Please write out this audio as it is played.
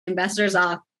investors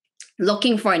are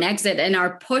looking for an exit and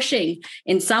are pushing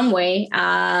in some way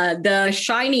the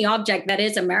shiny object that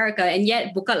is America. And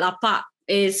yet Bukalapak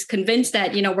is convinced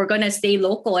that, we're going to stay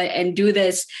local and do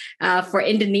this for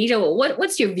Indonesia.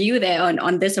 What's your view there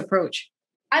on this approach?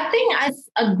 I think it's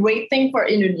a great thing for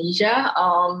Indonesia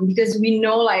because we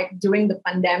know like during the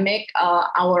pandemic,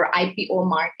 our IPO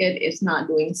market is not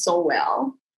doing so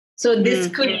well. So this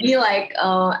could be like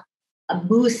a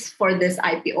boost for this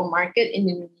IPO market in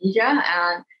Indonesia.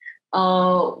 And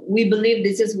we believe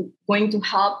this is going to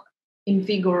help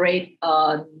invigorate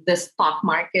the stock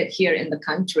market here in the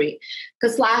country.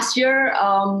 Because last year,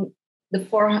 the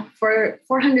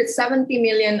 470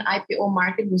 million IPO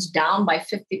market was down by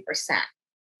 50%.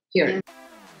 Here.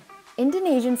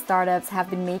 Indonesian startups have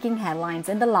been making headlines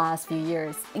in the last few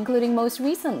years, including most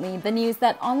recently the news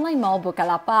that online mall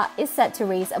Bukalapak is set to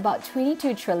raise about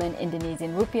 22 trillion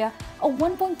Indonesian rupiah or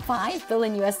 $1.5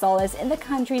 billion in the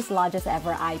country's largest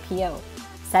ever IPO,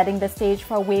 setting the stage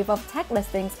for a wave of tech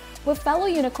listings with fellow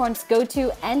unicorns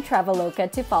GoTo and Traveloka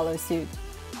to follow suit.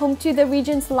 Home to the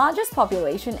region's largest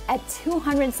population at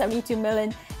 272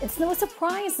 million, it's no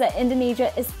surprise that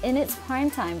Indonesia is in its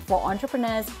prime time for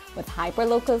entrepreneurs with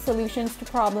hyper-local solutions to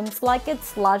problems like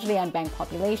its largely unbanked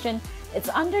population, its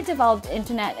underdeveloped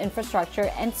internet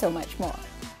infrastructure, and so much more.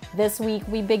 This week,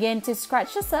 we begin to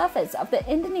scratch the surface of the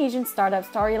Indonesian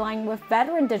startup storyline with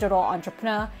veteran digital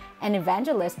entrepreneur and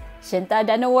evangelist Shinta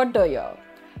Dhanuwardoyo.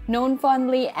 Known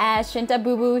fondly as Shinta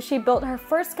Bubu, she built her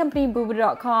first company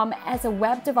bubu.com as a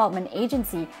web development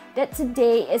agency that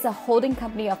today is a holding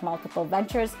company of multiple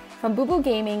ventures from Bubu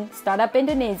Gaming, Startup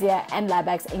Indonesia, and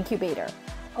LabX Incubator.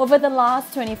 Over the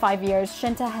last 25 years,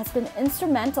 Shinta has been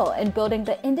instrumental in building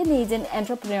the Indonesian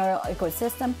entrepreneurial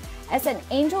ecosystem as an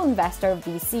angel investor,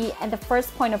 VC, and the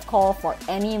first point of call for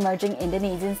any emerging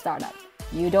Indonesian startup.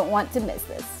 You don't want to miss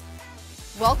this.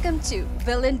 Welcome to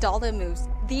Billion Dollar Moves,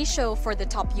 the show for the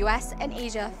top US and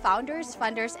Asia founders,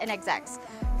 funders, and execs.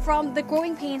 From the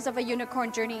growing pains of a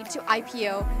unicorn journey to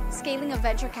IPO, scaling a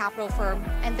venture capital firm,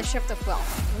 and the shift of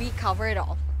wealth, we cover it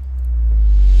all.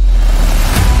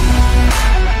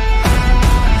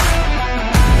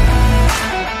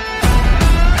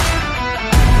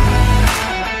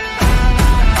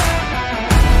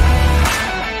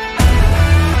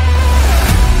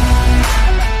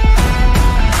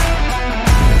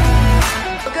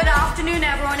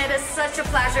 Such a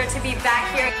pleasure to be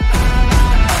back here.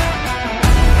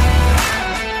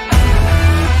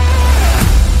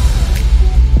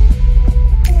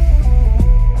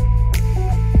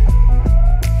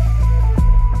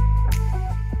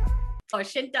 Oh,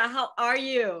 Shinta, how are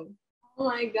you? Oh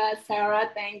my God,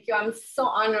 Sarah, thank you. I'm so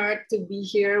honored to be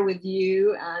here with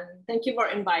you and thank you for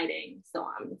inviting. So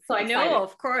I'm so excited. No,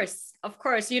 of course. Of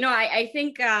course. I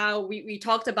think we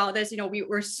talked about this, we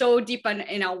were so deep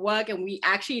in our work and we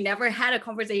actually never had a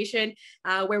conversation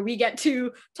where we get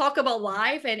to talk about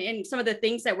life and some of the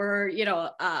things that we're,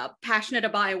 passionate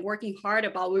about and working hard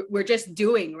about. We're just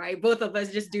doing, right? Both of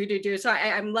us just do. So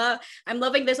I'm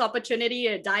loving this opportunity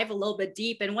to dive a little bit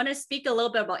deep and want to speak a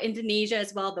little bit about Indonesia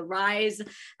as well, the rise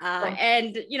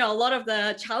and a lot of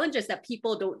the challenges that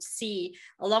people don't see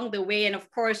along the way. And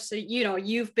of course,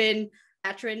 you've been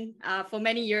veteran for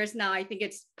many years now. I think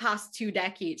it's past 2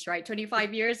 decades, right?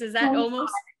 25 years, is that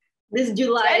almost? This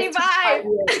July. 25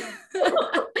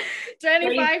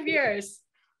 25 years.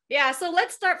 Yeah, so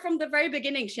let's start from the very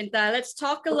beginning, Shinta. Let's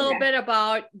talk a little bit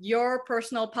about your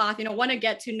personal path. Want to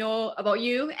get to know about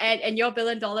you and your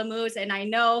billion-dollar moves. And I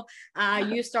know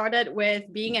you started with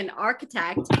being an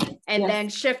architect and then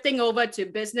shifting over to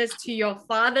business to your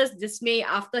father's dismay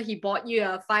after he bought you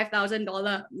a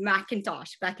 $5,000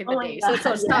 Macintosh back in the day.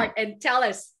 So start and tell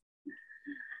us.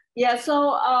 Yeah,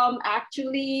 so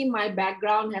actually my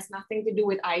background has nothing to do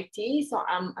with IT. So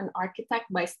I'm an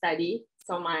architect by study.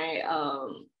 So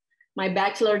my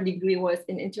bachelor degree was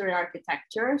in interior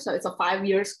architecture. So it's a 5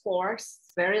 years course,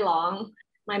 it's very long.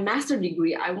 My master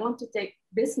degree, I want to take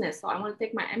business. So I want to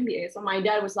take my MBA. So my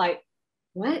dad was like,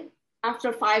 what?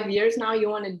 After 5 years now you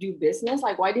want to do business?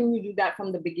 Like, why didn't you do that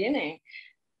from the beginning?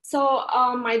 So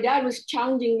my dad was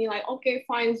challenging me like, okay,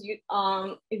 fine.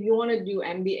 If you want to do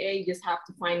MBA, you just have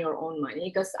to find your own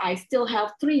money. Because I still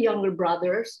have 3 younger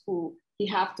brothers who he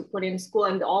have to put in school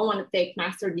and they all want to take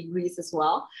master degrees as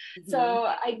well. So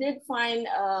I did find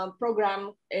a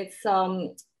program. It's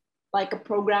like a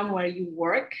program where you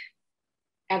work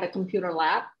at a computer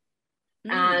lab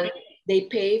and they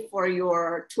pay for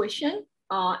your tuition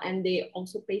and they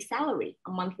also pay salary,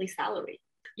 a monthly salary.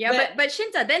 Yeah, but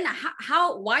Shinta, then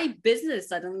why business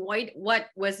suddenly? What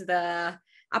was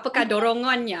apakah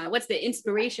dorongannya? What's the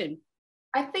inspiration?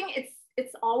 I think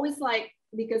it's always like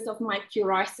because of my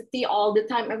curiosity all the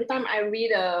time. Every time I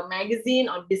read a magazine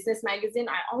or business magazine,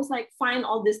 I always like find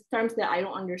all these terms that I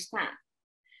don't understand.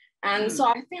 And so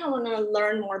I think I want to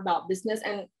learn more about business,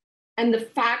 and the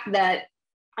fact that,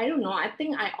 I don't know, I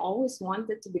think I always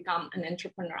wanted to become an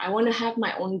entrepreneur. I want to have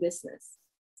my own business.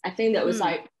 I think that was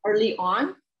like early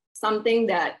on, something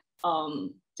that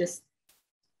just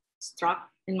struck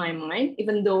in my mind,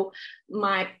 even though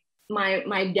my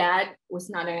dad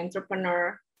was not an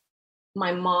entrepreneur,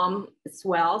 my mom as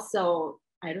well. So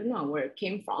I don't know where it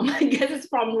came from. I guess it's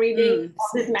from reading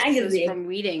this magazine. From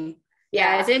reading.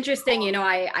 Yeah, it's interesting. You know,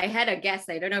 I had a guest,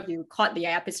 I don't know if you caught the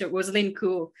episode, Rosalind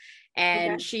Koo,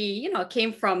 and she, you know,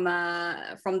 came from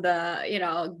the, you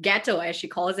know, ghetto, as she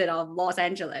calls it, of Los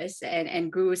Angeles,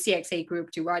 and grew CXA Group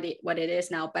to what it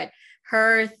is now. But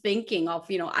her thinking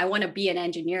of, you know, I want to be an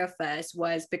engineer first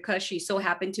was because she so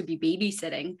happened to be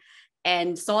babysitting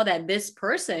and saw that this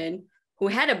person who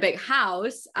had a big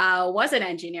house was an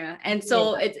engineer. And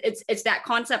so it's that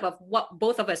concept of what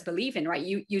both of us believe in,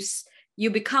 right? You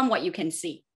become what you can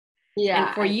see. Yeah.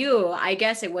 And for you, I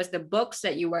guess it was the books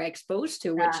that you were exposed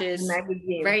to, which is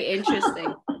very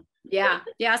interesting. Yeah.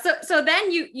 So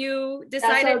then you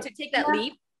decided to take that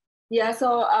leap. Yeah.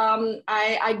 So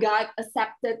I got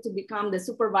accepted to become the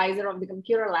supervisor of the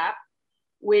computer lab,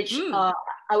 which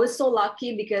I was so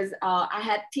lucky because I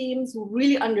had teams who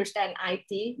really understand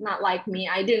IT, not like me.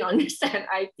 I didn't understand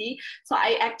IT. So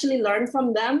I actually learned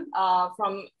from them,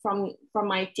 from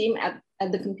my team at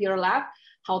the computer lab,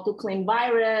 how to clean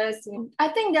virus. I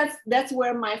think that's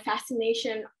where my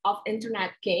fascination of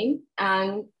internet came.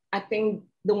 And I think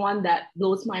the one that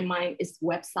blows my mind is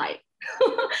website.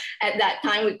 At that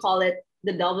time, we call it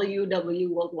the WW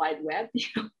World Wide Web.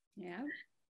 Yeah.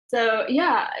 So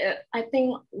yeah, I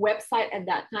think website at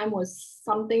that time was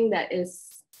something that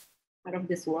is out of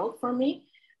this world for me.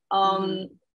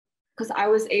 Because I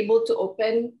was able to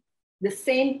open the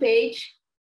same page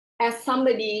as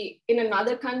somebody in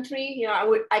another country. You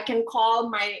know, I can call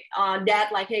my dad,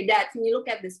 like, hey dad, can you look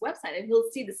at this website? And he'll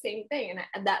see the same thing. And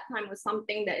at that time was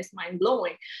something that is mind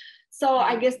blowing. So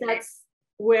I guess that's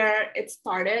where it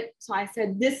started. So I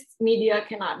said, this media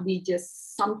cannot be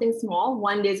just something small.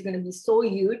 One day it's going to be so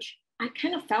huge. I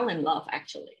kind of fell in love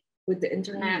actually with the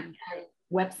internet and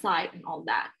website and all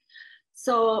that.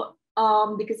 So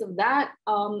because of that,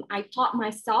 I taught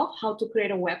myself how to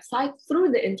create a website through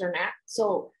the internet.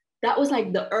 So that was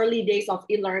like the early days of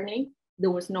e-learning. There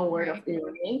was no word of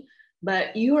e-learning,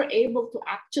 but you were able to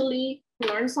actually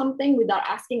learn something without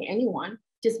asking anyone,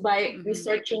 just by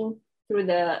researching through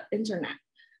the internet.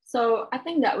 So I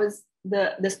think that was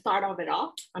the start of it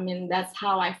all. I mean, that's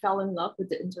how I fell in love with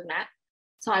the internet.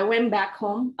 So I went back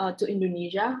home to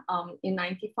Indonesia in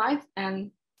 '95,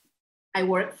 and I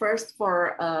worked first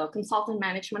for a consultant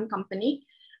management company.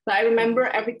 But I remember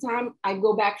every time I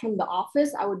go back from the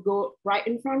office, I would go right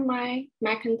in front of my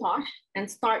Macintosh and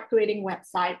start creating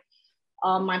website,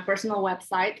 my personal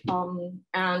website.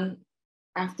 And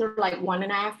after like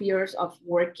 1.5 years of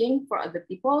working for other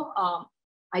people,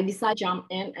 I decided to jump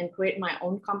in and create my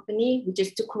own company, which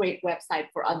is to create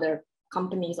website for other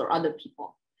companies or other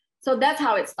people. So that's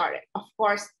how it started. Of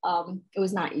course, it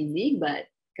was not easy, but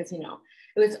because, you know,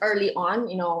 it was early on,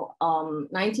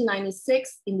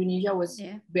 1996, Indonesia was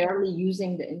barely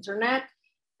using the internet.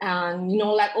 And,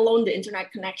 let alone the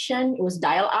internet connection, it was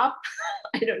dial up.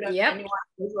 I don't know if anyone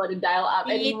knows what a dial up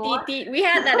anymore. We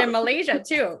had that in Malaysia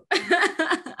too.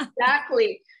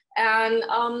 Exactly. And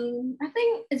I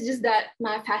think it's just that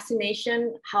my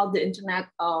fascination, how the internet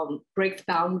breaks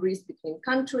boundaries between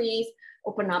countries,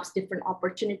 open up different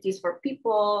opportunities for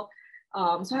people.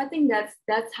 So I think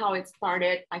that's how it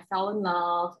started. I fell in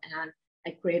love and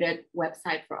I created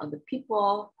website for other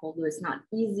people. Although it's not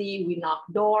easy, we knock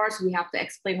doors, we have to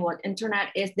explain what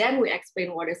internet is, then we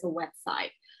explain what is a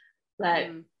website.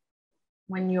 But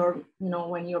when you're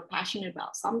passionate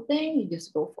about something, you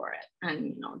just go for it.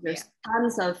 And there's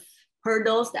tons of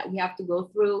hurdles that we have to go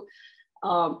through.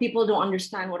 People don't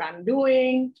understand what I'm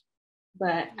doing.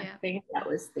 But I think that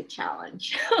was the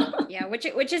challenge.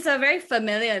 Which is a very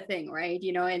familiar thing, right?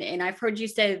 And I've heard you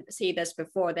say this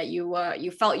before, that you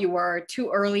felt you were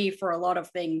too early for a lot of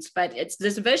things, but it's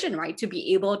this vision, right? To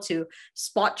be able to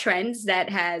spot trends that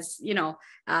has,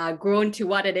 grown to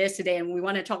what it is today. And we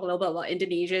want to talk a little bit about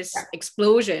Indonesia's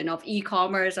explosion of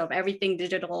e-commerce, of everything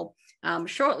digital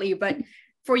shortly. But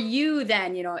for you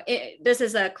then, this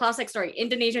is a classic story.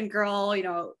 Indonesian girl,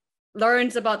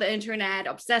 learns about the internet,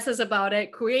 obsesses about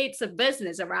it, creates a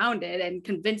business around it, and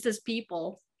convinces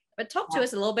people. But talk to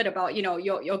us a little bit about,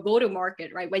 your go-to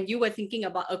market, right? When you were thinking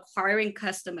about acquiring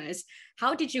customers,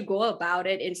 how did you go about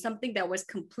it in something that was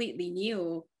completely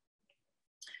new?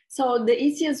 So the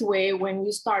easiest way when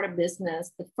you start a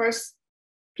business, the first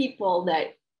people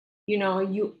that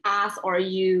you ask or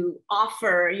you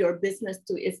offer your business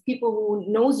to is people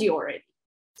who knows you already.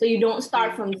 So you don't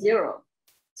start from zero.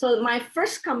 So my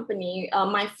first company,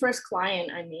 my first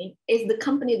client, is the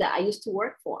company that I used to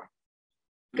work for,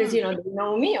 because they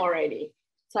know me already.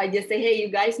 So I just say, hey, you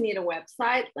guys need a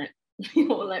website,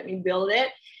 let me build it.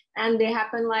 And they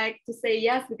happen to say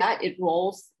yes. That it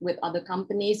rolls with other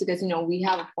companies because we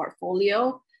have a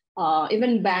portfolio.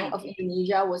 Even Bank of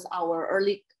Indonesia was our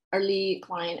early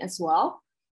client as well.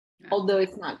 Although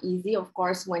it's not easy, of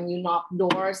course, when you knock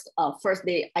doors. First,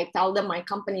 I tell them my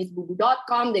company is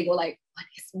bubu.com. They go like, what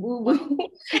is bubu?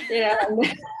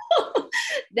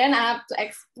 Then I have to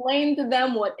explain to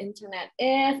them what internet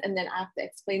is, and then I have to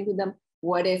explain to them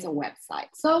what is a website.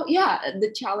 So yeah,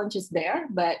 the challenge is there,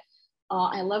 but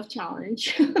I love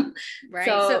challenge. Right.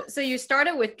 So you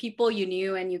started with people you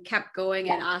knew, and you kept going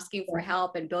and asking for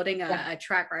help and building a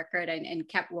track record and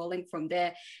kept rolling from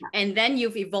there. And then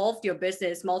you've evolved your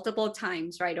business multiple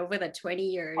times, right, over the 20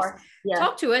 years.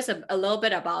 Talk to us a little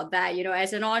bit about that.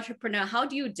 As an entrepreneur, how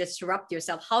do you disrupt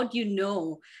yourself? How do you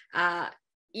know,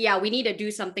 we need to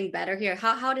do something better here?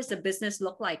 How does the business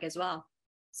look like as well?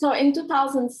 So in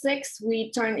 2006, we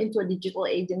turned into a digital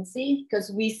agency because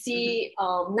we see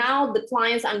now the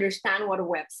clients understand what a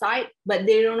website, but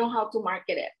they don't know how to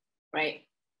market it, right?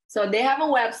 So they have a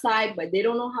website, but they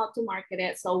don't know how to market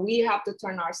it. So we have to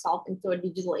turn ourselves into a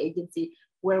digital agency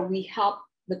where we help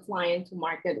the client to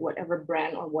market whatever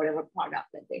brand or whatever product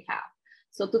that they have.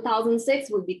 So 2006,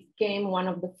 we became one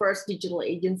of the first digital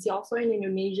agency also in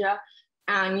Indonesia.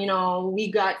 And, we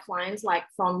got clients like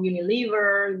from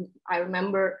Unilever, I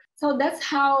remember. So that's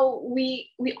how we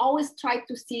always try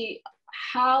to see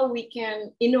how we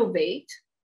can innovate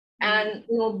and,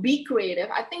 be creative.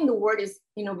 I think the word is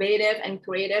innovative and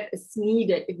creative is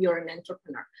needed if you're an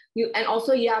entrepreneur. And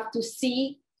also you have to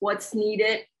see what's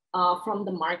needed from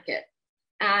the market.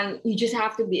 And you just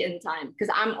have to be in time,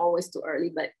 because I'm always too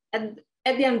early. But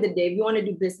at the end of the day, if you want to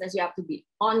do business, you have to be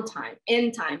on time,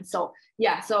 in time. So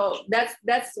so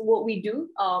that's what we do.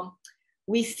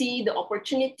 We see the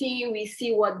opportunity, we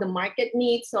see what the market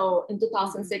needs. So in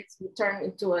 2006, we turned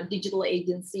into a digital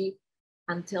agency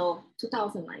until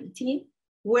 2019,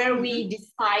 where we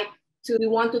decide we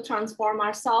want to transform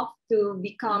ourselves to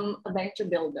become a venture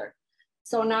builder.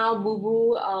 So now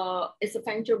Bubu is a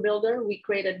venture builder. We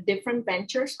created different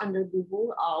ventures under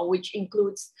Bubu, which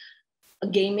includes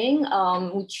gaming,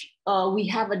 which we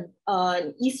have an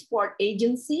esport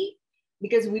agency,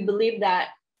 because we believe that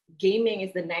gaming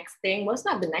is the next thing. Well, it's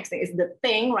not the next thing, it's the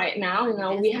thing right now.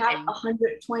 We have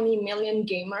 120 million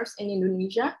gamers in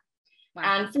Indonesia. Wow.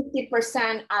 And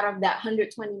 50% out of that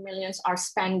 120 million are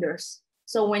spenders.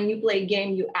 So when you play a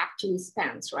game, you actually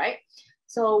spend, right?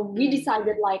 So we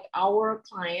decided our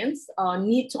clients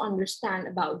need to understand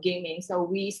about gaming. So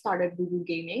we started Bubu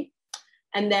Gaming.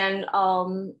 And then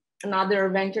another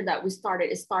venture that we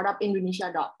started is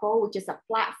startupindonesia.co, which is a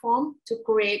platform to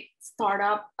create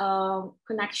startup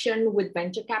connection with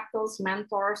venture capitals,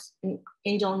 mentors, and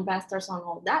angel investors on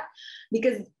all that.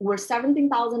 Because we're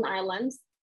 17,000 islands.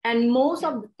 And most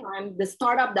of the time, the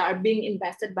startups that are being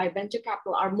invested by venture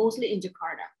capital are mostly in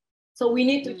Jakarta. So we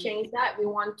need to change that. We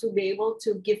want to be able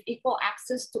to give equal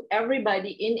access to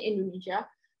everybody in Indonesia,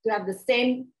 to have the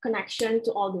same connection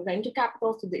to all the venture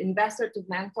capitals, to the investor, to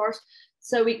mentors.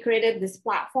 So we created this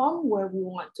platform where we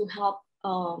want to help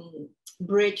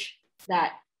bridge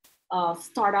that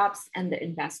startups and the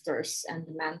investors and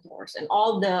the mentors and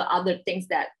all the other things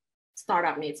that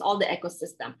startup needs, all the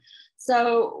ecosystem.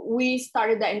 So we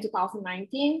started that in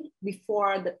 2019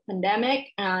 before the pandemic.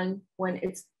 And when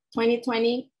it's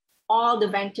 2020, all the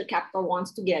venture capital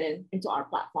wants to get into our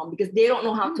platform because they don't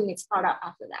know how to meet startup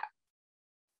after that.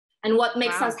 And what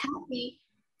makes us happy,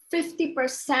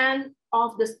 50%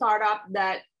 of the startup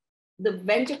that the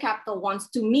venture capital wants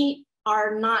to meet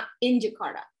are not in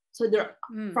Jakarta. So they're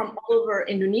from all over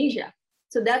Indonesia.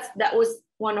 So that was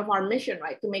one of our mission,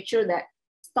 right? To make sure that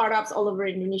startups all over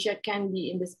Indonesia can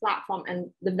be in this platform and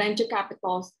the venture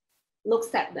capitals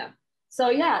looks at them.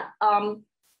 So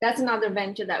that's another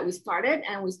venture that we started,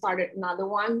 and we started another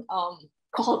one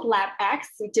called LabX,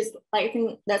 which is, I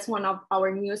think that's one of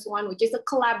our newest one, which is a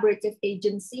collaborative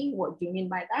agency. What do you mean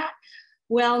by that?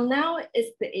 Well, now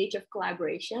it's the age of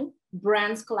collaboration.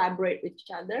 Brands collaborate with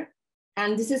each other.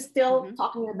 And this is still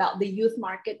talking about the youth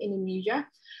market in Indonesia.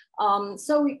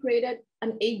 So we created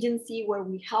an agency where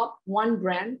we help one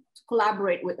brand to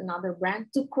collaborate with another brand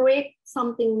to create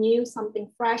something new,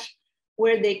 something fresh,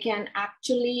 where they can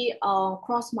actually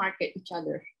cross-market each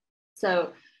other.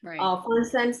 So for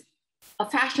instance, a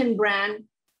fashion brand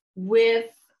with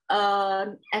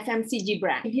an FMCG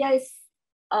brand. The idea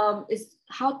is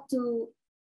how to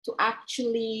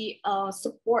actually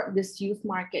support this youth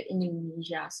market in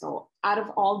Indonesia. So out of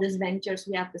all these ventures,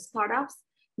 we have the startups,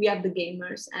 we have the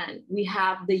gamers, and we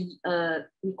have the,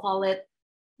 we call it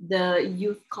the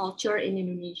youth culture in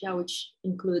Indonesia, which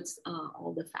includes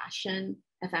all the fashion,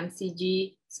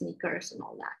 FMCG, sneakers, and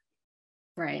all that.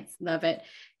 Right. Love it.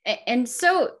 And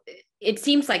so it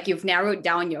seems like you've narrowed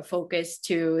down your focus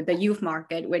to the youth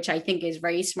market, which I think is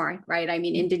very smart, right? I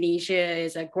mean, Indonesia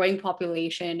is a growing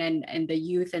population, and the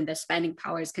youth and the spending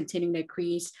power is continuing to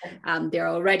increase. They're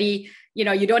already,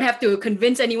 you don't have to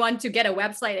convince anyone to get a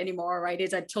website anymore, right?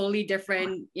 It's a totally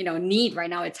different, need right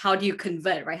now. It's how do you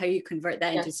convert, right? How do you convert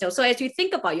that into sales? So as you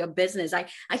think about your business,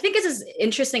 I think this is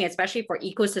interesting, especially for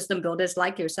ecosystem builders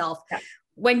like yourself.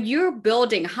 When you're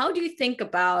building, how do you think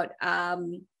about,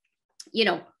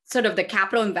 sort of the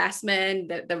capital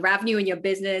investment, the revenue in your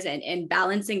business, and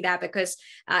balancing that? Because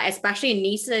especially in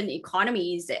nascent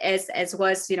economies, as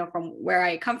was, from where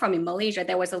I come from in Malaysia,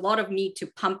 there was a lot of need to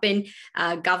pump in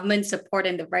government support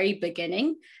in the very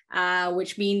beginning,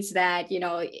 which means that,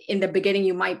 in the beginning,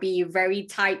 you might be very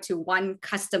tied to one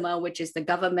customer, which is the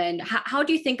government. How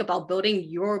do you think about building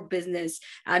your business,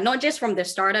 not just from the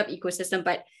startup ecosystem,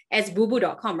 but as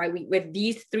bubu.com, right? With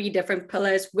these three different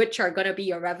pillars, which are going to be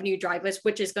your revenue drivers,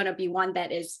 which is going to be one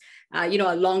that is, a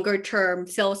longer term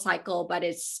sales cycle, but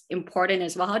it's important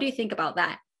as well. How do you think about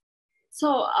that?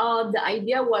 So the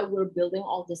idea why we're building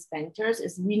all these ventures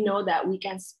is we know that we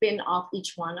can spin off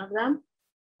each one of them.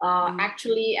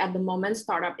 Actually, at the moment,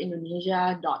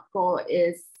 startupindonesia.co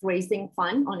is raising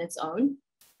fund on its own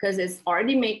because it's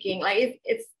already making,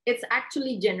 it's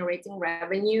actually generating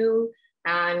revenue.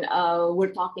 And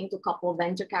we're talking to a couple of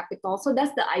venture capital. So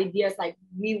that's the idea. It's like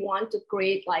we want to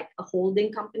create like a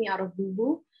holding company out of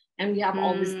Bubu, and we have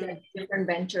all these different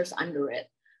ventures under it.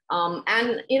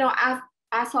 And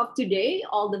as of today,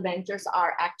 all the ventures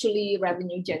are actually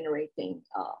revenue generating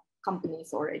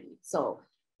companies already. So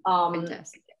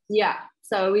yeah,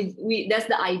 so we that's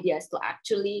the idea, is to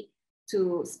actually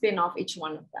to spin off each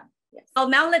one of them. Yes. Well,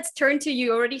 now let's turn to,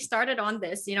 you already started on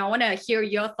this. I want to hear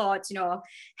your thoughts,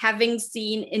 having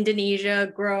seen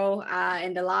Indonesia grow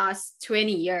in the last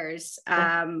 20 years.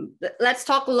 Let's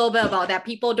talk a little bit about that.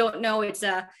 People don't know is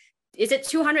it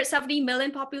 270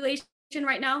 million population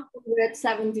right now? We're at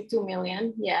 72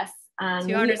 million, yes.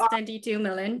 272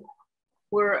 million.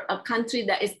 We're a country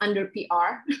that is under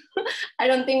PR. I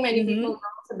don't think many people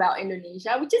know about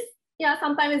Indonesia, which is, yeah,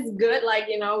 sometimes it's good,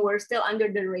 we're still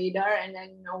under the radar, and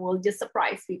then, we'll just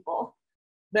surprise people.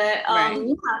 But I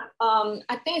think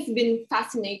it's been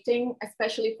fascinating,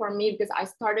 especially for me, because I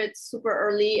started super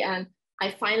early and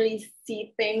I finally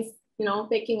see things,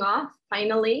 taking off,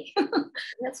 finally.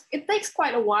 It takes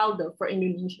quite a while, though, for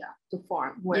Indonesia to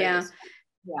form.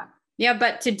 Yeah,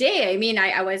 but today,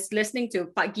 I was listening to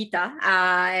Pak Gita,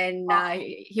 and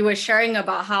he was sharing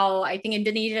about how I think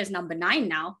Indonesia is number 9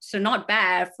 now. So not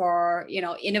bad for,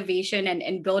 innovation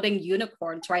and building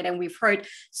unicorns, right? And we've heard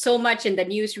so much in the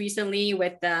news recently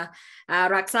with the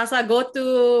Raksasa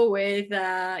GoTo, with,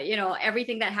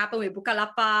 everything that happened with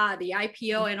Bukalapak, the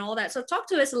IPO and all that. So talk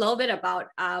to us a little bit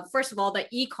about, first of all, the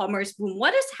e-commerce boom.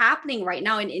 What is happening right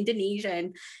now in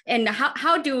Indonesia, and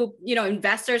how do,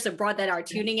 investors abroad that are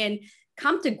tuning in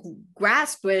come to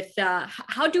grasp with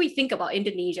how do we think about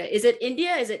Indonesia? Is it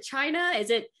India? Is it China?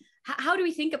 How do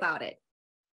we think about it?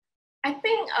 I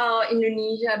think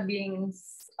Indonesia being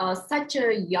such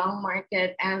a young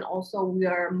market, and also we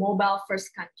are a mobile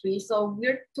first country. So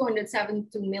we're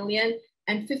 272 million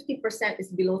and 50% is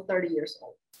below 30 years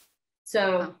old.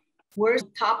 So we're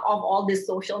top of all this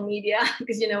social media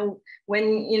because,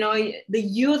 when, the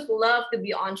youth love to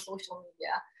be on social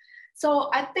media. So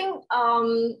I think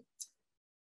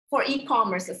for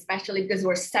e-commerce, especially because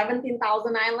we're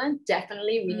 17,000 island,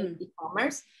 definitely we need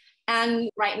e-commerce. And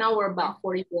right now we're about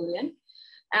 40 billion.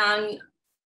 And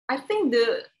I think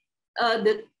the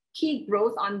key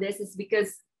growth on this is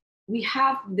because we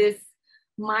have this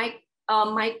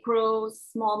micro,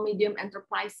 small, medium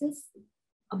enterprises,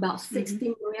 about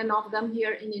 60 million of them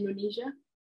here in Indonesia.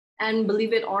 And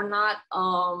believe it or not,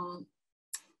 9%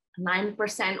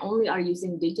 only are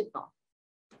using digital.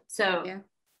 So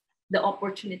the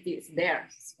opportunity is there.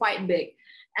 It's quite big.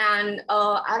 And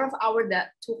out of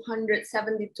that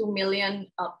 272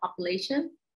 million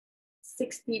population,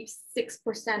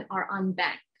 66% are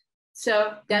unbanked.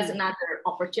 So that's another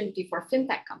opportunity for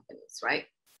fintech companies, right?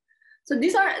 So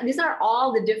these are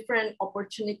all the different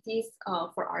opportunities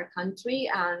for our country,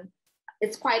 and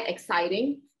it's quite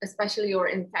exciting, especially you're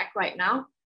in tech right now.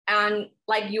 And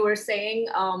like you were saying,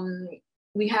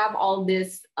 we have all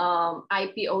these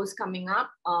IPOs coming up.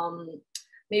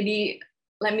 Maybe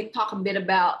let me talk a bit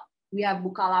about, we have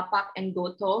Bukalapak and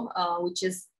GoTo, which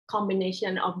is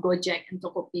combination of Gojek and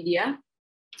Tokopedia.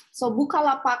 So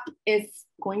Bukalapak is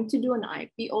going to do an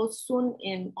IPO soon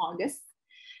in August.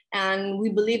 And we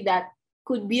believe that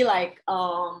could be like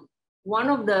one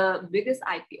of the biggest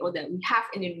IPO that we have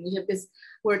in Indonesia, because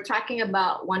we're tracking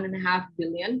about 1.5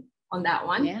 billion on that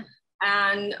one. Yeah.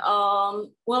 And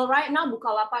well, right now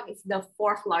Bukalapak is the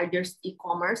 4th largest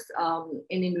e-commerce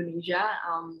in Indonesia.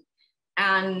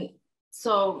 And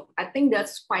so I think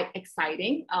that's quite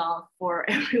exciting for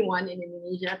everyone in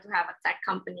Indonesia to have a tech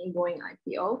company going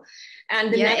IPO.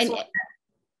 And the next one.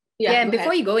 Yeah, and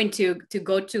before you go into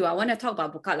GoTo, I want to talk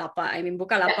about Bukalapak. I mean,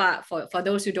 Bukalapak, for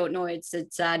those who don't know, it's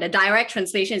the direct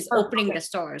translation is opening the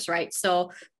stores, right?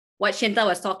 So what Shinta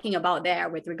was talking about there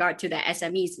with regard to the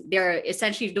SMEs, they're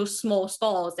essentially those small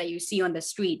stalls that you see on the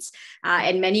streets.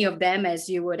 And many of them, as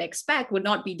you would expect, would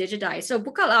not be digitized. So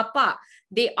Bukalapak,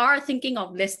 they are thinking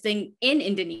of listing in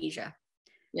Indonesia.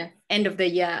 Yeah. End of the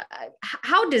year.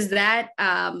 How does that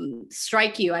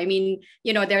strike you? I mean,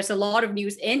 you know, there's a lot of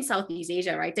news in Southeast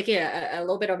Asia, right? Taking a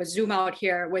little bit of a zoom out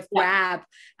here with Grab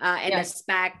and the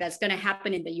SPAC that's going to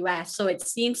happen in the US. So it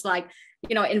seems like,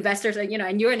 you know, investors are, you know,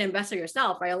 and you're an investor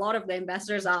yourself, right? A lot of the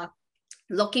investors are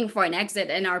looking for an exit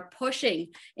and are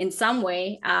pushing in some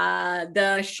way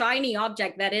the shiny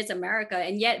object that is America.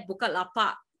 And yet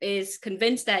Bukalapak is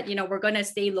convinced that, you know, we're going to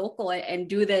stay local and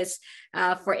do this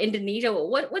for Indonesia.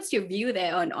 What's your view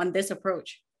there on this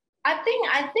approach? I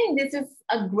think this is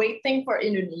a great thing for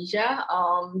Indonesia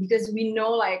because we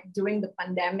know, like, during the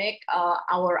pandemic,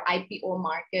 our IPO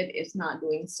market is not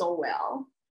doing so well.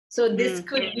 So this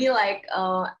could be like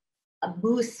a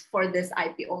boost for this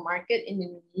IPO market in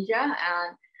Indonesia.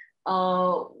 And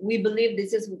we believe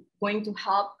this is going to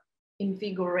help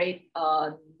invigorate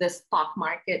the stock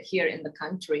market here in the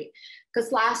country.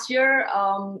 Because last year,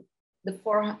 the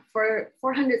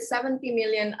 470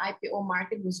 million IPO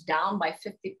market was down by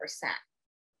 50%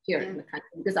 here in the country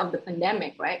because of the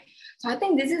pandemic, right? So I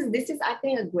think this is I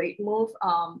think a great move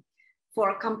for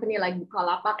a company like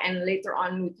Bukalapak, and later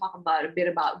on we talk about a bit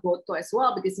about GoTo as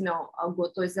well, because, you know,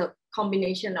 GoTo is a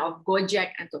combination of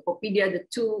Gojek and Tokopedia, the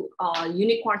two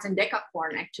unicorns and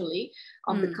decacorn actually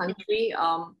of the country.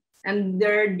 And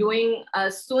they're doing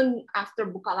soon after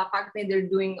Bukalapak, they're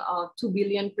doing 2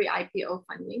 billion pre-IPO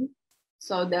funding.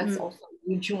 So that's also a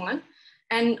huge one.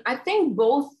 And I think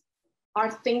both are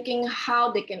thinking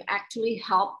how they can actually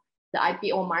help the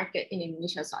IPO market in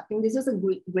Indonesia. So I think this is a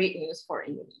great news for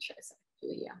Indonesia,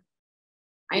 actually. Yeah.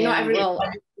 I know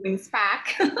everybody's doing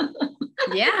SPAC.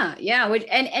 Yeah.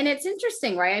 And it's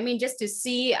interesting, right? I mean, just to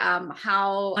see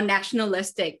how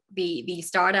nationalistic the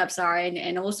startups are,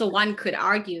 and also one could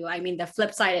argue, I mean, the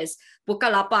flip side is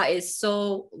Bukalapak is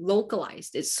so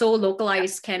localized. It's so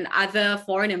localized. Can other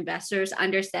foreign investors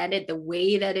understand it the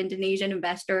way that Indonesian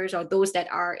investors or those that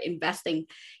are investing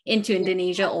into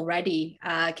Indonesia already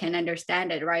can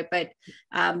understand it, right? But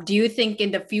do you think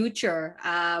in the future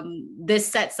this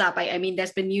sets up, I mean,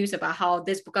 there's been news about how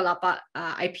this Bukalapak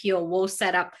IPO will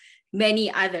set up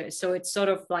many others. So it's sort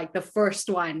of like the first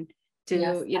one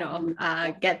to,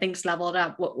 get things leveled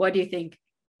up. What do you think?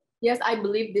 Yes, I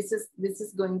believe this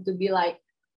is going to be like,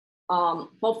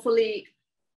 hopefully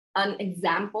an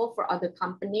example for other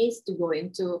companies to go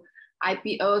into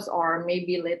IPOs, or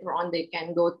maybe later on they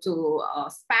can go to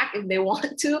SPAC if they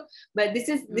want to. But this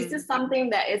is something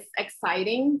that is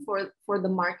exciting for the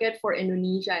market, for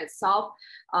Indonesia itself,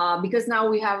 because now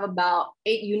we have about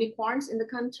 8 unicorns in the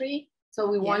country. So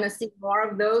we want to see more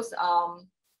of those,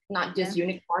 not just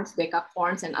unicorns,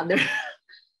 decacorns, and other.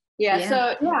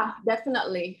 So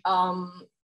definitely.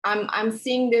 I'm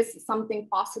seeing this something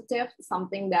positive,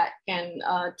 something that can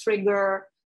trigger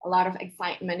a lot of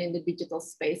excitement in the digital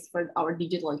space for our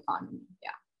digital economy.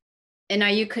 Yeah. And are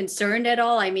you concerned at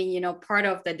all? I mean, part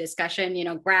of the discussion,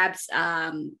 Grab's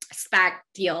SPAC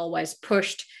deal was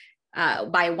pushed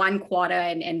by 1 quarter,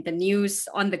 and the news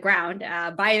on the ground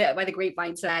by the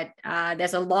grapevines that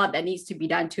there's a lot that needs to be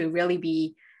done to really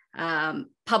be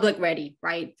public ready,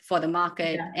 right, for the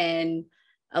market, and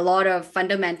a lot of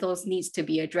fundamentals needs to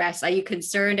be addressed. Are you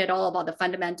concerned at all about the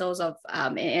fundamentals of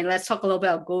and let's talk a little bit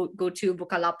about GoTo,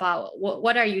 Bukalapak.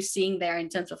 What are you seeing there in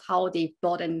terms of how they've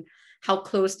built and how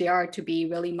close they are to be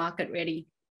really market ready?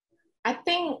 I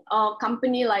think a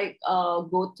company like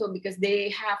GoTo, because they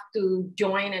have to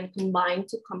join and combine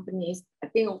 2 companies, I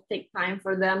think it'll take time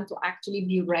for them to actually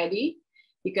be ready,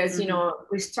 because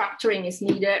restructuring is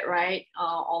needed, right?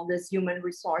 All this human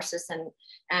resources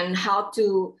and how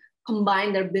to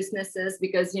combine their businesses,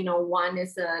 because one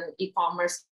is an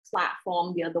e-commerce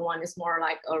platform. The other one is more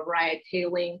like a ride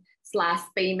hailing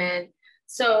 / payment.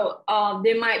 So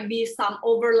there might be some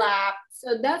overlap.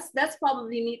 So that's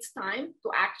probably needs time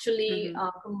to actually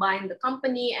combine the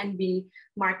company and be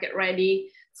market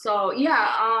ready. So yeah,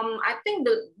 I think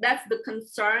that's the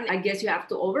concern. I guess you have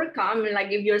to overcome.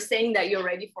 Like if you're saying that you're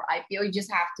ready for IPO, you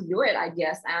just have to do it, I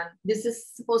guess. And this is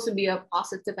supposed to be a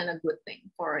positive and a good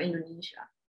thing for Indonesia.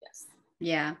 Yes.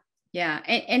 Yeah. Yeah.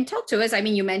 And talk to us. I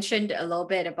mean, you mentioned a little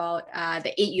bit about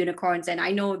the 8 unicorns, and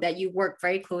I know that you work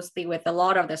very closely with a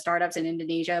lot of the startups in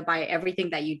Indonesia by everything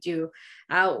that you do.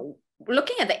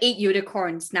 Looking at the 8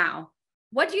 unicorns now,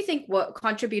 what do you think what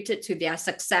contributed to their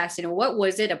success? What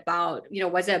was it about?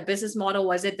 Was it a business model?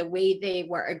 Was it the way they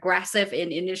were aggressive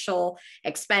in initial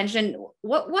expansion?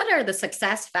 What are the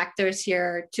success factors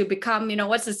here to become,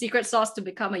 what's the secret sauce to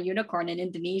become a unicorn in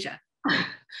Indonesia?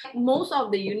 Most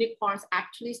of the unicorns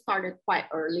actually started quite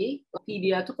early.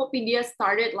 Tokopedia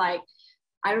started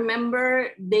I remember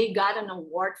they got an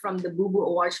award from the Boo Boo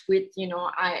Awards, which,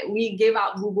 we give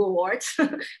out Boo Boo Awards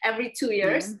every 2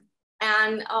 years. Yeah.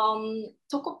 And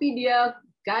Tokopedia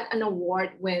got an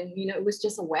award when, it was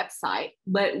just a website,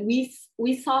 but we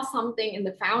saw something in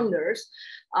the founders.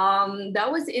 That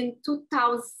was in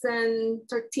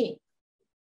 2013.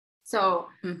 So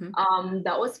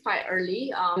that was quite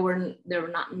early. There were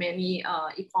not many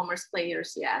e-commerce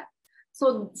players yet.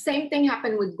 So same thing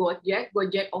happened with Gojek.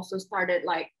 Gojek also started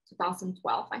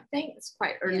 2012, I think. It's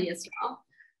quite early as well.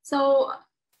 So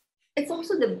it's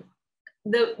also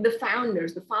the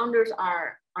founders. The founders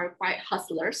are quite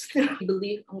hustlers. They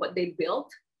believe in what they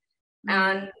built.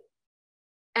 And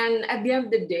at the end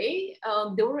of the day,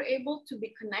 they were able to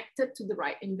be connected to the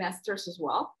right investors as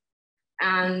well.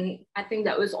 And I think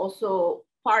that was also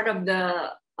part of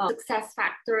the success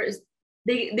factor is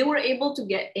they were able to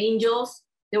get angels.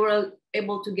 They were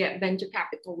able to get venture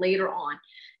capital later on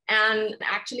and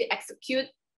actually execute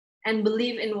and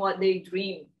believe in what they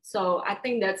dream. So I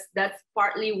think that's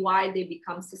partly why they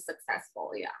become so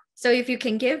successful. Yeah. So if you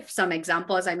can give some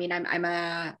examples, I mean, I'm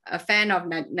a fan of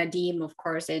Nadim, of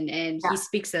course, and he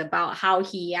speaks about how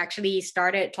he actually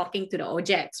started talking to the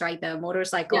ojeks, right? The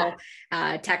motorcycle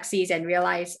taxis, and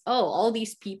realized, all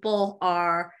these people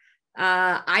are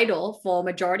idle for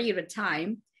majority of the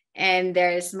time. And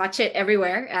there's macet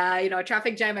everywhere,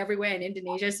 traffic jam everywhere in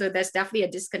Indonesia. So there's definitely a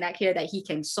disconnect here that he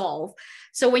can solve.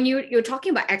 So when you're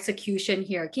talking about execution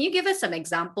here, can you give us some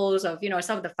examples of,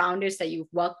 some of the founders that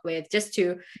you've worked with just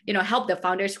to, help the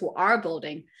founders who are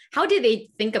building? How did they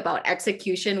think about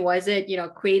execution? Was it,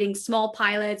 creating small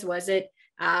pilots? Was it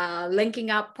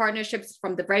linking up partnerships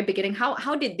from the very beginning?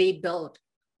 How did they build?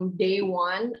 Day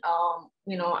one,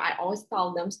 I always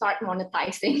tell them start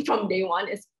monetizing from day one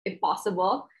if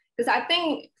possible. Because I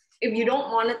think if you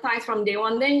don't monetize from day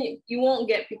one, then you won't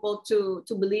get people to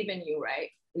believe in you, right?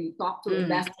 You talk to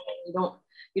investors, and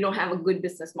you don't have a good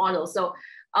business model. So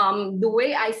the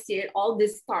way I see it, all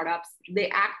these startups, they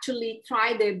actually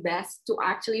try their best to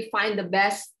actually find the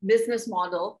best business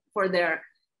model for their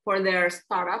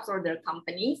startups or their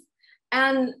companies.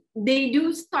 And they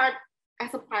do start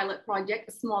as a pilot project,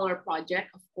 a smaller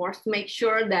project, of course, to make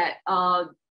sure that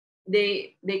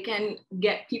they can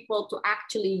get people to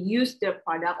actually use their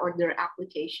product or their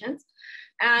applications.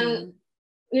 And,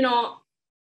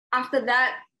 after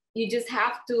that, you just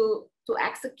have to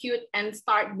execute and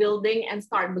start building and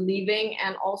start believing,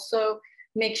 and also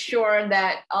make sure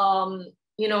that,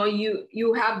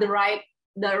 you have the right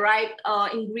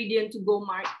ingredient to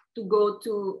go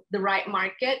to the right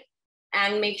market,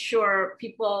 and make sure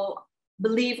people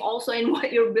believe also in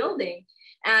what you're building.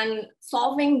 And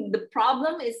solving the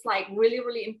problem is really,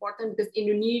 really important, because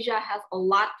Indonesia has a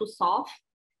lot to solve,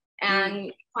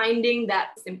 and finding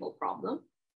that simple problem.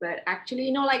 But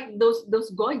actually, those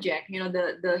Gojek,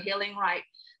 the hailing ride,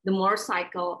 the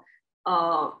motorcycle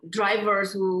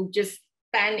drivers who just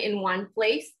stand in one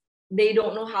place, they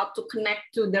don't know how to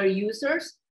connect to their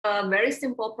users. A very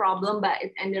simple problem, but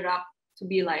it ended up to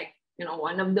be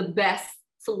one of the best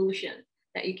solutions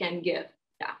that you can give.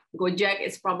 Yeah, Gojek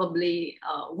is probably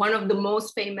one of the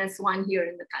most famous one here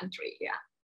in the country.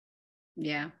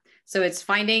 Yeah. So it's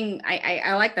finding,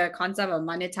 I like the concept of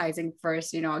monetizing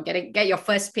first, get your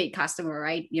first paid customer,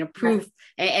 right? Prove,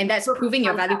 and that's proving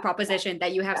your value proposition,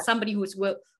 that you have somebody who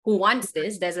wants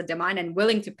this, there's a demand and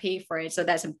willing to pay for it. So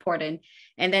that's important.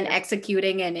 And then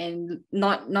executing and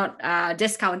not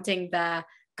discounting the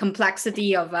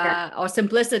complexity of or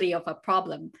simplicity of a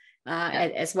problem.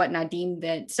 as what Nadim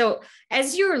did. So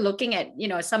as you're looking at,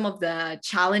 some of the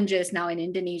challenges now in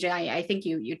Indonesia, I think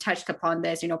you touched upon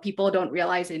this. People don't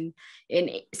realize in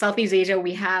Southeast Asia,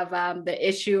 we have the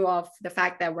issue of the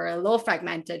fact that we're a little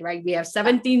fragmented, right? We have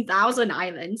 17,000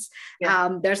 islands.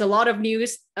 Yeah. There's a lot of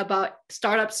news about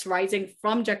startups rising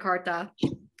from Jakarta.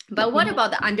 But what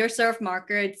about the underserved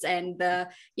markets and the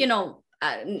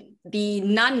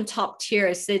non-top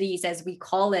tier cities, as we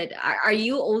call it? Are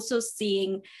you also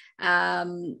seeing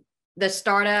the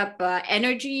startup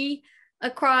energy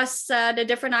across the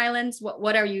different islands?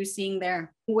 What are you seeing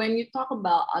there? When you talk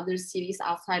about other cities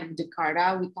outside of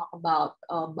Jakarta, we talk about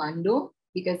Bandung,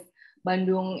 because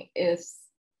Bandung is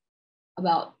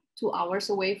about 2 hours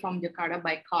away from Jakarta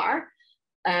by car.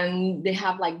 And they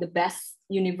have like the best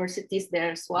universities there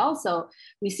as well. So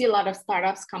we see a lot of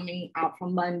startups coming out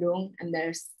from Bandung, and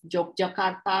there's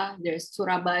Yogyakarta, there's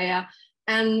Surabaya.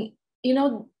 And,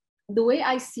 the way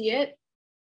I see it,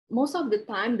 most of the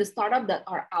time, the startups that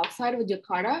are outside of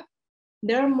Jakarta,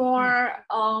 they're more,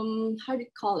 how do you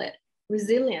call it?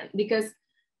 Resilient, because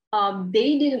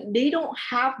they don't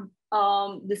have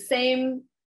the same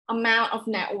amount of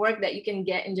network that you can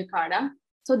get in Jakarta.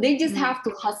 So they just have to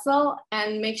hustle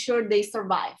and make sure they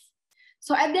survive.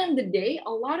 So at the end of the day, a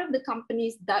lot of the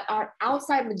companies that are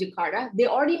outside of Jakarta, they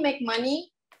already make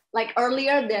money like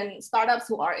earlier than startups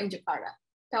who are in Jakarta.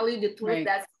 Tell you the truth,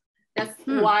 right. That's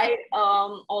why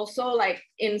also like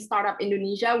in Startup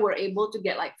Indonesia, we're able to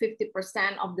get like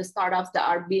 50% of the startups that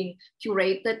are being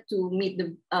curated to meet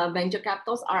the venture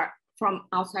capitals are from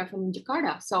outside from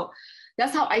Jakarta. So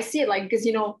that's how I see it, like, because,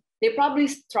 they probably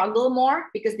struggle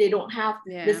more because they don't have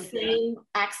the same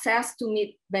access to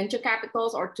meet venture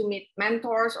capitals or to meet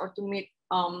mentors or to meet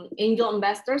angel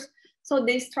investors. So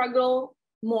they struggle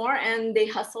more and they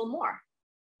hustle more.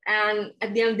 And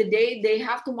at the end of the day, they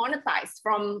have to monetize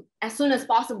from as soon as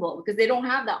possible because they don't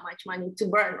have that much money to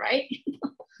burn, right?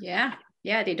 Yeah,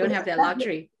 they don't have that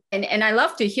luxury. And I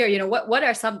love to hear, what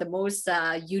are some of the most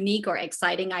unique or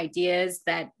exciting ideas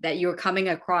that you're coming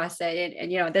across,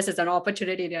 and this is an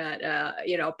opportunity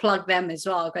to plug them as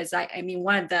well, because I mean,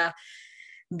 one of the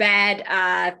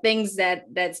bad things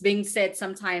that's being said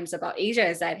sometimes about Asia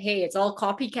is that, hey, it's all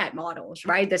copycat models,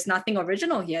 right? There's nothing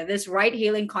original here. This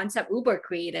ride-hailing concept, Uber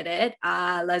created it.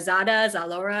 Lazada,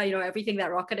 Zalora, everything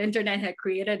that Rocket Internet had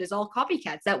created is all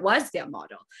copycats. That was their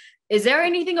model. Is there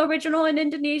anything original in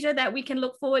Indonesia that we can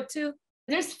look forward to?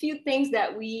 There's few things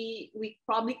that we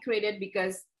probably created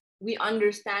because we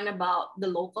understand about the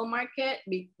local market,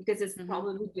 because it's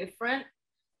probably different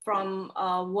from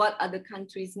what other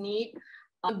countries need.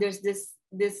 There's this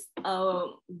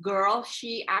girl,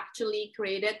 she actually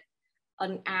created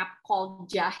an app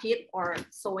called Jahit, or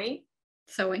sewing.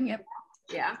 Sewing, yep.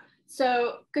 Yeah.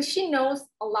 So, because she knows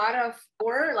a lot of,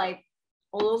 or like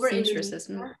all over seamstresses.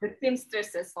 Indonesia, the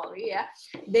seamstresses, sorry, yeah.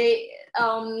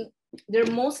 They're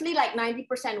mostly like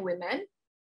 90% women,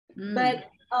 but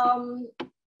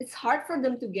it's hard for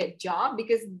them to get job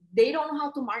because they don't know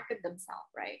how to market themselves,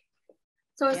 right?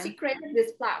 So she created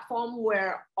this platform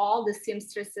where all the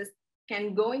seamstresses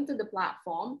can go into the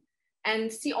platform,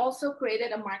 and she also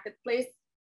created a marketplace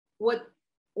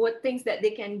what things that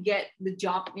they can get the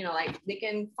job, like they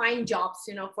can find jobs,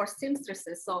 for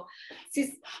seamstresses. So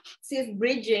she's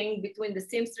bridging between the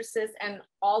seamstresses and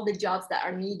all the jobs that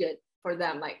are needed for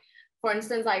them. Like, for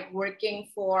instance, like working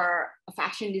for a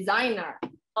fashion designer,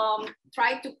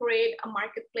 try to create a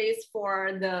marketplace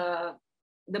for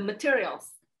the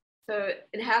materials. So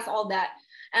it has all that.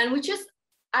 And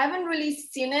I haven't really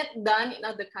seen it done in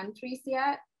other countries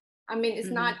yet. I mean, it's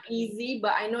not easy,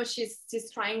 but I know she's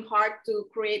trying hard to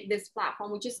create this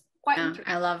platform, which is quite interesting.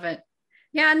 I love it.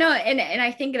 Yeah, no, and I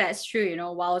think that's true.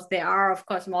 Whilst there are, of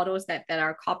course, models that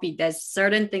are copied, there's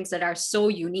certain things that are so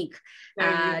unique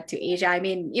to Asia. I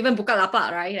mean, even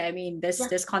Bukalapak, right? I mean,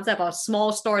 this concept of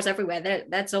small stores everywhere,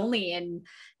 that's only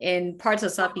in parts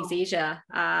of Southeast Asia.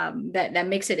 That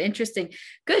makes it interesting.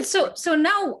 Good. So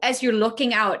now, as you're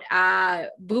looking out,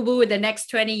 Bubu, the next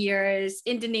 20 years,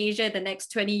 Indonesia, the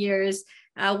next 20 years,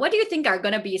 what do you think are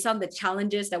going to be some of the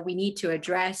challenges that we need to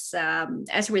address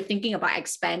as we're thinking about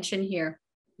expansion here?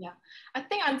 Yeah, I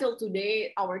think until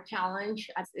today, our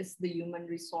challenge is the human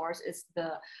resource, is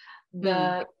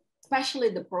the especially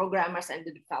the programmers and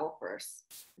the developers.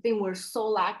 I think we're so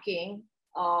lacking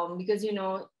because,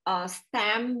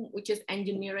 STEM, which is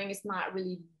engineering, is not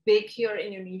really big here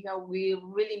in Indonesia. We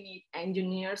really need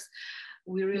engineers.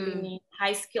 We really need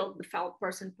high-skilled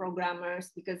developers and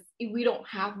programmers, because if we don't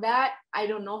have that, I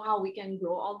don't know how we can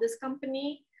grow all this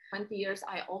company. 20 years,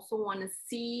 I also want to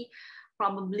see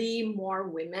probably more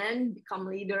women become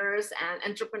leaders and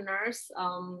entrepreneurs.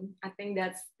 I think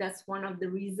that's one of the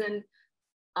reasons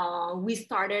we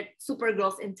started Super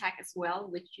Girls in Tech as well,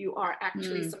 which you are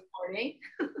actually supporting.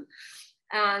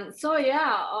 And so,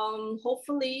 yeah,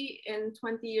 hopefully in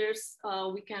 20 years,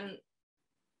 we can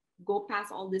go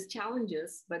past all these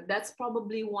challenges. But that's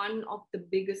probably one of the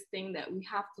biggest thing that we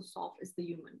have to solve is the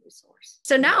human resource.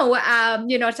 So now,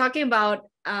 talking about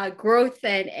growth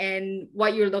and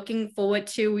what you're looking forward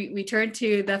to, we turn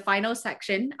to the final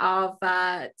section of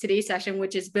today's session,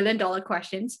 which is $1 billion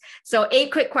questions. So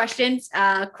 8 quick questions,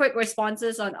 quick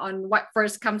responses on what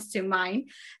first comes to mind.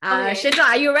 Okay. Shinta,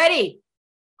 are you ready?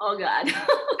 Oh God.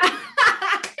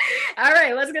 All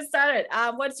right, let's get started.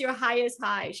 What's your highest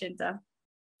high, Shinta?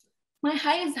 My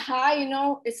highest high,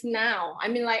 is now. I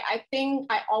mean, like, I think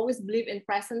I always believe in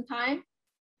present time.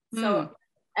 So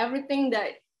everything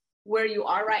that where you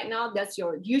are right now, that's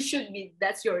your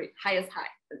highest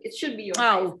high. It should be your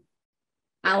highest.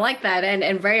 I like that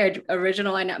and very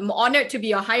original. And I'm honored to be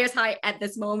your highest high at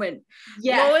this moment.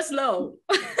 Yeah. Lowest low.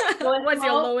 What's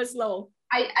your lowest low?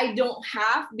 I don't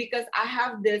have, because I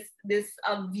have this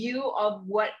view of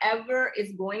whatever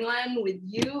is going on with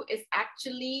you is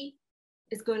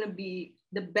going to be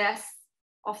the best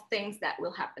of things that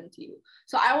will happen to you.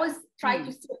 So I always try to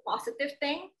see a positive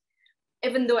thing,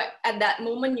 even though at that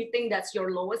moment you think that's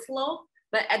your lowest low,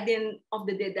 but at the end of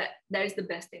the day, that is the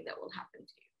best thing that will happen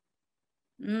to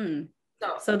you.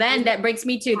 So then that brings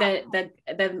me to the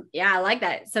I like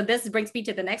that. So this brings me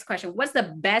to the next question. What's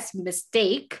the best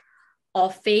mistake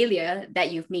or failure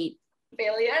that you've made?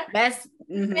 Failure? Best.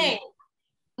 Thing.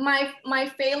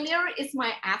 My failure is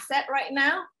my asset right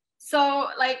now. So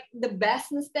like the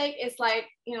best mistake is like,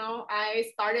 I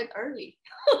started early.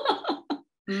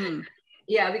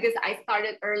 Yeah, because I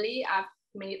started early. I've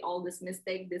made all this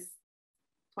mistake this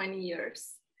 20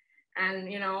 years. And,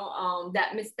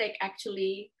 that mistake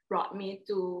actually brought me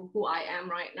to who I am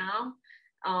right now.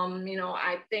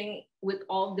 I think with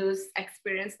all those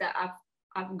experience that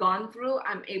I've gone through,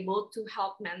 I'm able to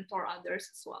help mentor others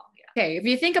as well. Yeah. Okay, if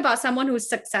you think about someone who's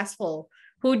successful,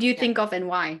 who do you think of and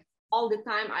why? All the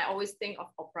time, I always think of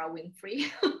Oprah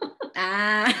Winfrey.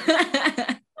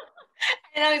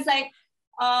 It's like,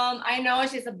 I know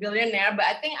she's a billionaire, but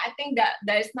I think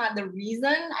that is not the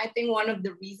reason. I think one of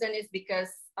the reason is because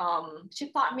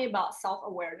she taught me about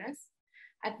self-awareness.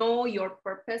 I know your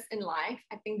purpose in life.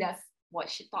 I think that's what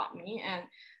she taught me. And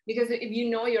because if you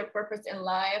know your purpose in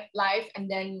life,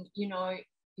 and then,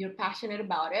 you're passionate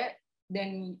about it,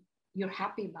 then you're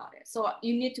happy about it. So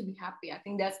you need to be happy. I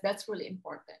think that's really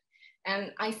important.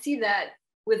 And I see that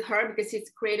with her because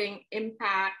she's creating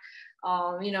impact,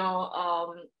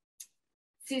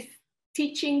 she's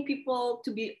teaching people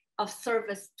to be of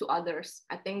service to others.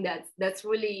 I think that's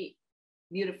really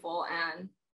beautiful. And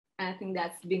I think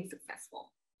that's being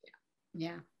successful.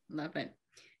 Yeah, love it.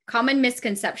 Common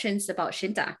misconceptions about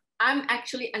Shinta. I'm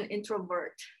actually an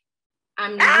introvert.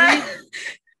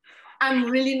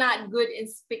 I'm really not good in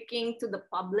speaking to the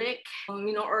public.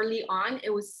 Early on,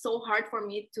 it was so hard for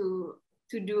me to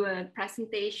do a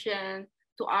presentation,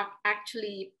 to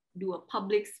actually do a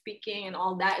public speaking and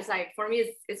all that. It's like, for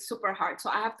me, it's super hard. So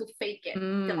I have to fake it.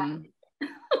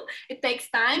 It takes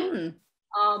time.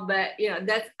 But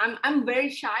I'm very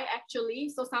shy actually.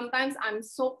 So sometimes I'm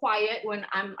so quiet when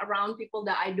I'm around people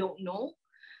that I don't know.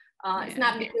 It's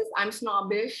not because I'm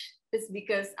snobbish. It's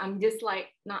because I'm just like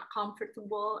not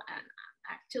comfortable, and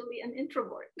I'm actually an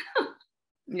introvert.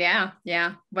 Yeah.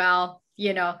 Well,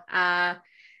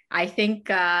 I think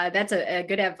that's a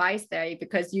good advice there,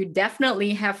 because you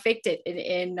definitely have faked it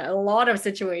in a lot of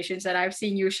situations that I've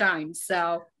seen you shine.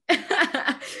 So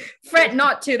fret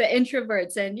not to the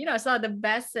introverts, and some of the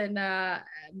best and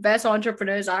best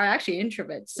entrepreneurs are actually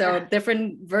introverts. So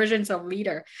different versions of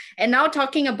leader. And now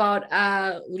talking about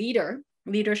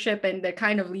leadership and the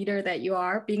kind of leader that you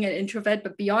are, being an introvert,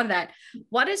 but beyond that,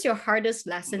 what is your hardest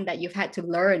lesson that you've had to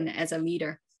learn as a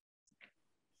leader?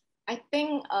 I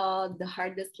think the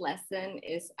hardest lesson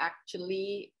is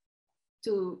actually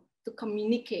to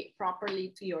communicate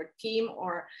properly to your team,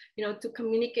 or to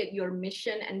communicate your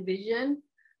mission and vision,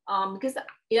 because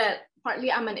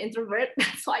partly I'm an introvert,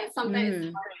 that's why sometimes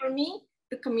it's hard for me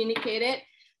to communicate it.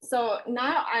 So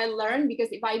now I learn, because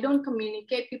if I don't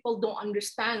communicate, people don't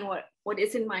understand what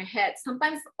is in my head.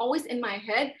 Sometimes always in my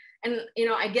head, and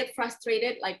I get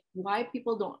frustrated, like, why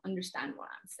people don't understand what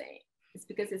I'm saying. It's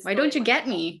because it's why don't you get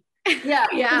me? Yeah.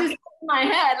 It's in my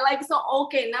head, like, so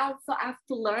okay, now so I have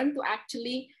to learn to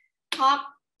actually talk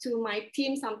to my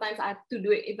team. Sometimes I have to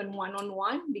do it even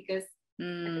one-on-one, because I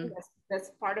think that's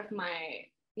part of my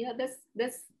yeah,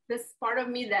 this part of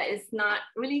me that is not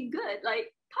really good,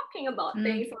 like talking about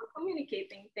things or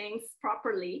communicating things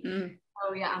properly.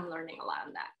 So yeah, I'm learning a lot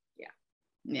on that.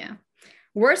 Yeah.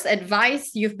 Worst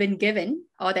advice you've been given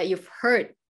or that you've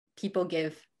heard people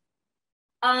give?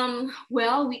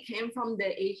 Well, we came from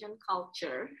the Asian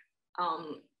culture.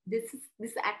 This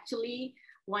is actually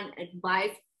one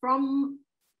advice from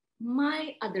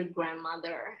my other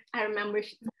grandmother. I remember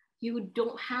she told, you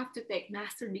don't have to take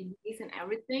master degrees and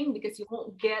everything because you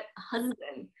won't get a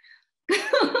husband.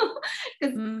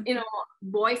 Because you know,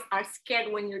 boys are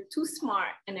scared when you're too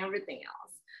smart and everything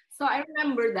else. So I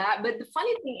remember that. But the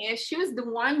funny thing is, she was the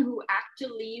one who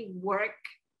actually worked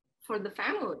for the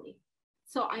family.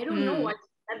 So I don't know why she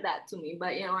said that to me.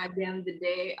 But you know, at the end of the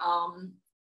day,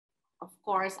 of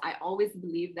course, I always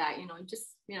believe that, you know,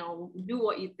 just, you know, do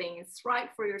what you think is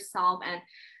right for yourself, and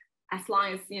as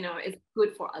long as, you know, it's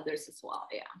good for others as well.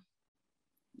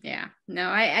 Yeah,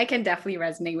 no, I can definitely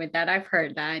resonate with that. I've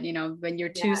heard that, you know, when you're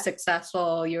too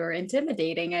successful, you're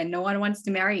intimidating and no one wants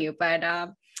to marry you. But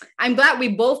I'm glad we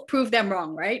both proved them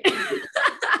wrong, right?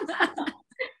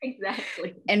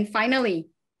 Exactly. And finally,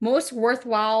 most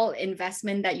worthwhile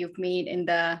investment that you've made in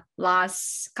the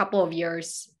last couple of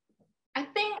years? I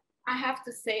think I have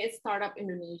to say it's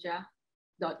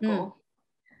startupindonesia.co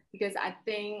because I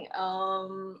think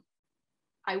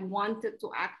I wanted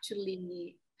to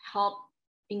actually help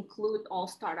include all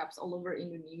startups all over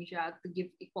Indonesia to give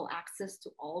equal access to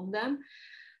all of them.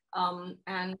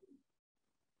 And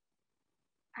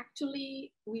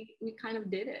actually, we kind of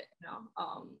did it. You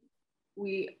know,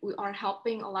 we are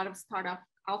helping a lot of startups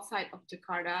outside of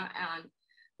Jakarta, and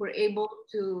we're able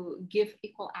to give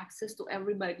equal access to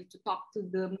everybody, to talk to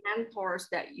the mentors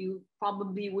that you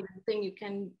probably wouldn't think you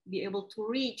can be able to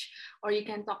reach, or you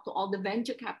can talk to all the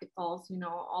venture capitals, you know,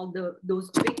 all those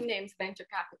big names venture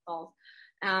capitals.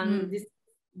 And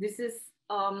this is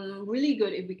really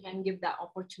good if we can give that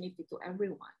opportunity to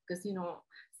everyone, because, you know,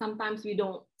 sometimes we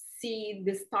don't see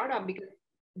the startup because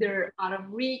they're out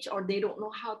of reach or they don't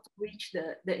know how to reach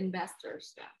the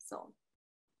investors. So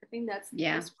I think that's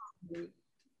probably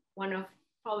one of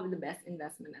the best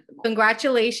investment at the moment.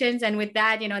 Congratulations. And with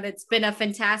that, you know, that's been a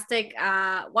fantastic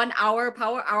 1 hour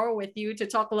power hour with you to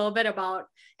talk a little bit about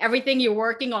everything you're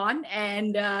working on,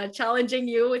 and challenging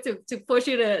you to push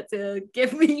you to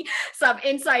give me some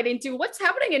insight into what's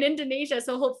happening in Indonesia.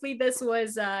 So hopefully this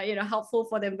was, you know, helpful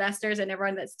for the investors and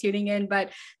everyone that's tuning in.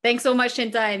 But thanks so much,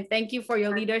 Shinta, and thank you for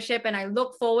your leadership. And I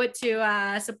look forward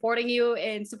to supporting you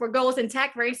in Super Goals and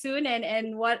Tech very soon,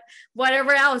 and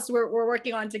whatever else we're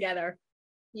working on together.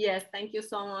 Yes, thank you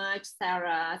so much,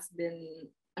 Sarah. It's been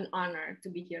an honor to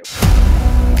be here.